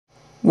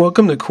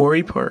Welcome to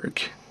Quarry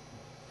Park.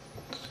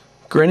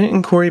 Granite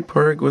in Quarry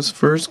Park was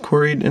first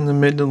quarried in the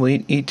mid to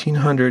late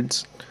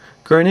 1800s.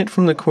 Granite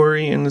from the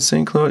quarry in the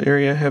St. Cloud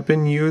area have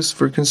been used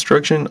for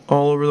construction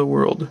all over the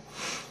world.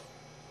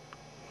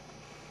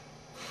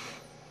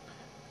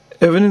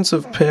 Evidence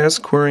of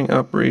past quarrying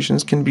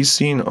operations can be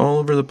seen all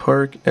over the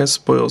park as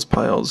spoils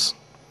piles.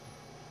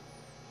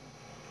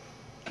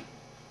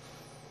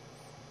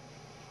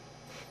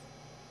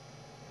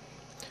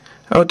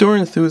 Outdoor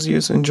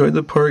enthusiasts enjoyed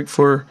the park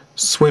for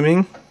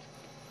swimming,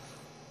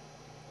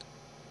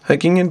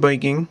 hiking and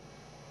biking,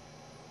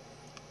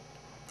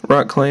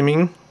 rock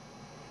climbing,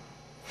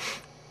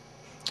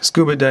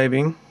 scuba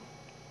diving,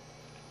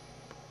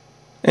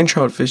 and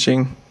trout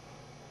fishing.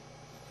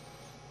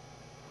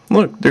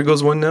 Look, there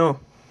goes one now.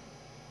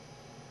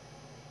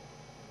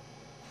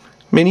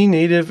 Many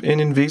native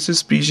and invasive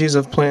species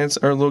of plants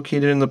are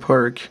located in the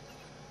park,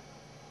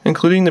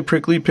 including the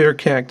prickly pear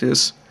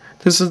cactus.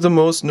 This is the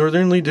most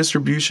northerly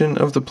distribution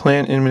of the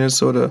plant in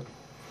Minnesota.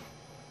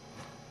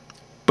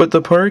 But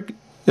the park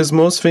is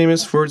most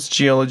famous for its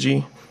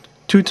geology.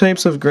 Two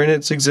types of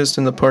granites exist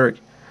in the park: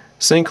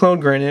 St.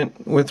 Cloud granite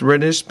with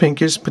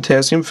reddish-pinkish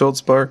potassium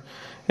feldspar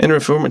and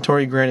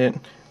reformatory granite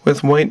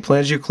with white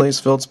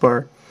plagioclase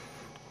feldspar.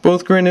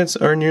 Both granites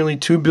are nearly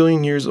 2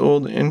 billion years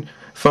old and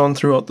found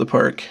throughout the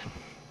park.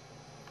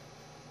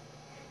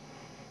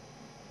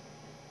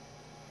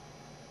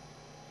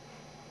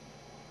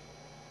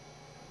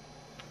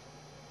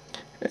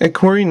 At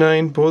Quarry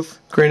 9, both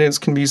granites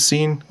can be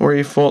seen where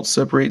a fault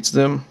separates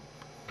them.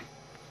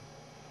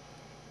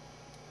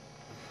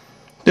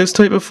 This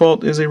type of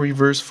fault is a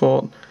reverse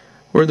fault,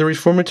 where the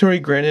reformatory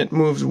granite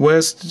moves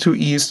west to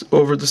east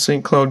over the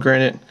St. Cloud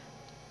granite.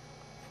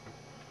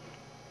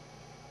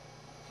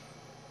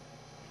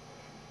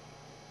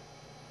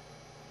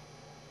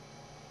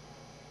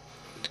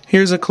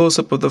 Here's a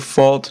close-up of the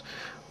fault,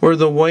 where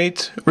the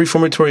white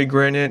reformatory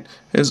granite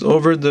is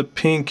over the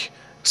pink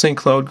St.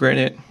 Cloud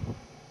granite.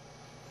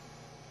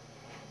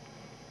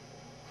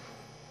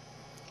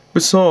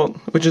 Basalt,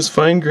 which is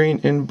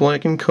fine-grained and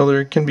black in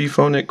color, can be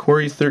found at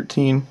Quarry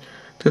 13.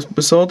 This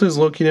basalt is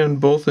located on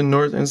both the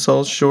north and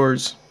south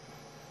shores.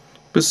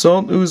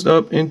 Basalt oozed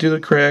up into the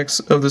cracks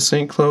of the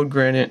St. Cloud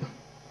granite.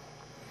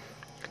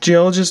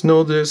 Geologists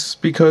know this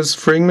because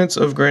fragments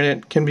of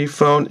granite can be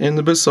found in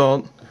the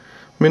basalt.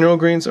 Mineral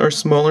grains are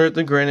smaller at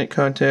the granite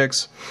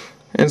contacts,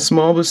 and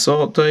small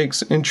basalt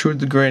dikes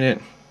intrude the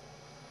granite.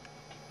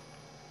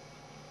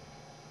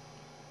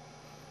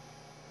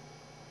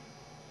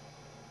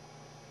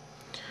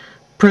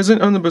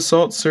 Present on the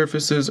basalt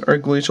surfaces are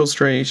glacial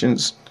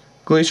striations.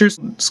 Glaciers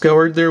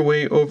scoured their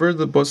way over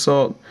the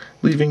basalt,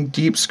 leaving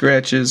deep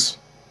scratches.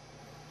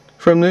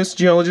 From this,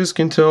 geologists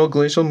can tell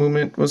glacial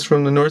movement was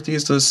from the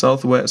northeast to the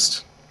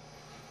southwest.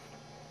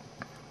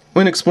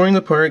 When exploring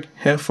the park,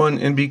 have fun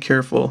and be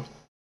careful.